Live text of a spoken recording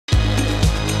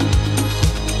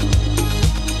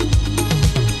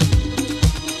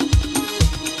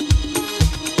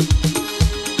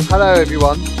Hello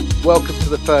everyone, welcome to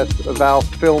the first of our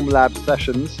Film Lab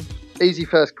sessions. Easy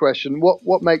first question,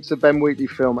 what makes a Ben Wheatley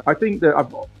film? I think that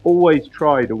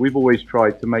we've always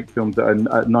tried to make films that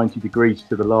are at 90 degrees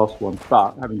to the last one,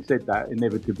 but having said that,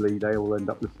 inevitably they all end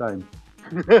up the same.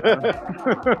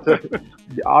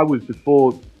 I was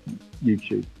before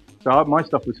YouTube, so my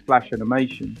stuff was flash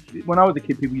animation. When I was a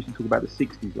kid, people used to talk about the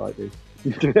 60s like this.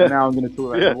 Now I'm going to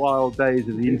talk about the wild days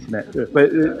of the internet.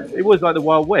 But it was like the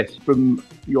Wild West. From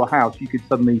your house, you could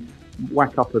suddenly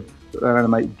whack up an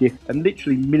animated GIF, and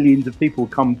literally millions of people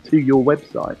come to your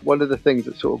website. One of the things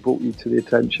that sort of brought you to the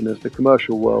attention of the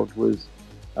commercial world was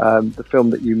the film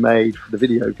that you made for the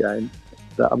video game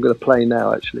that I'm going to play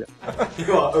now, actually.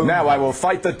 Now I will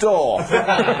fight the door.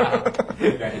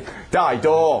 Die,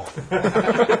 door.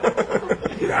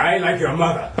 I like your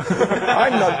mother.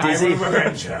 I'm not dizzy. I will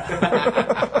revenge her.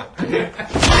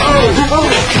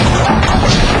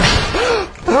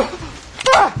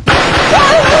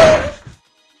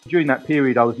 During that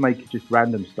period, I was making just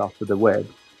random stuff for the web,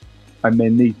 and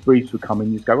then these briefs would come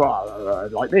in. You'd go, oh,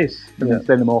 like this, and then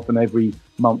send them off, and every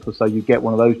month or so you get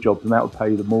one of those jobs, and that would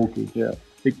pay the mortgage. Yeah.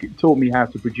 It taught me how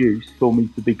to produce, taught me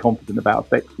to be confident about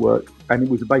effects work, and it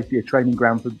was basically a training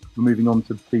ground for moving on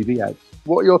to TV ads.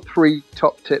 What are your 3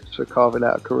 top tips for carving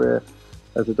out a career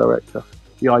as a director?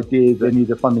 The idea that any of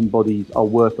the funding bodies are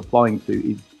worth applying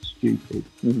to is stupid.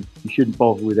 You shouldn't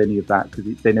bother with any of that,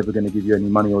 because they're never going to give you any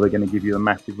money, or they're going to give you a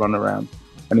massive runaround.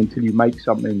 And until you make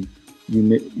something,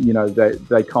 you know,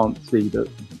 they can't see that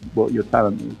what your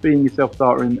talent is. Being a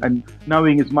self-starter and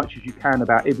knowing as much as you can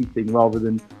about everything, rather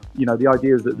than, you know, the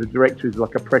idea that the director is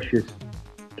like a precious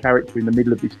character in the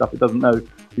middle of this stuff. It doesn't know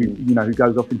who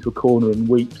goes off into a corner and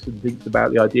weeps and thinks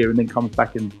about the idea and then comes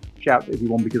back and shouts at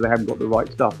everyone because they haven't got the right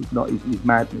stuff. It's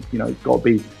madness. You know, it's got to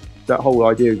be that whole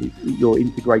idea is you're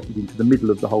integrated into the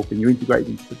middle of the whole thing. You're integrated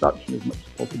into production as much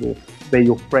as possible. They're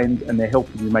your friend and they're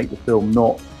helping you make the film,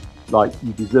 not like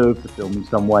you deserve the film in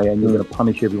some way and you're going to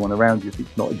punish everyone around you if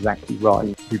it's not exactly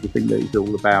right. People think that it's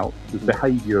all about the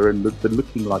behaviour and the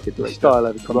looking like a director, style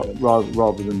over content,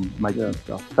 rather than making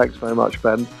stuff. Thanks very much,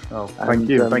 Ben. Oh, thank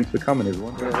you. Thanks for coming,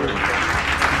 everyone.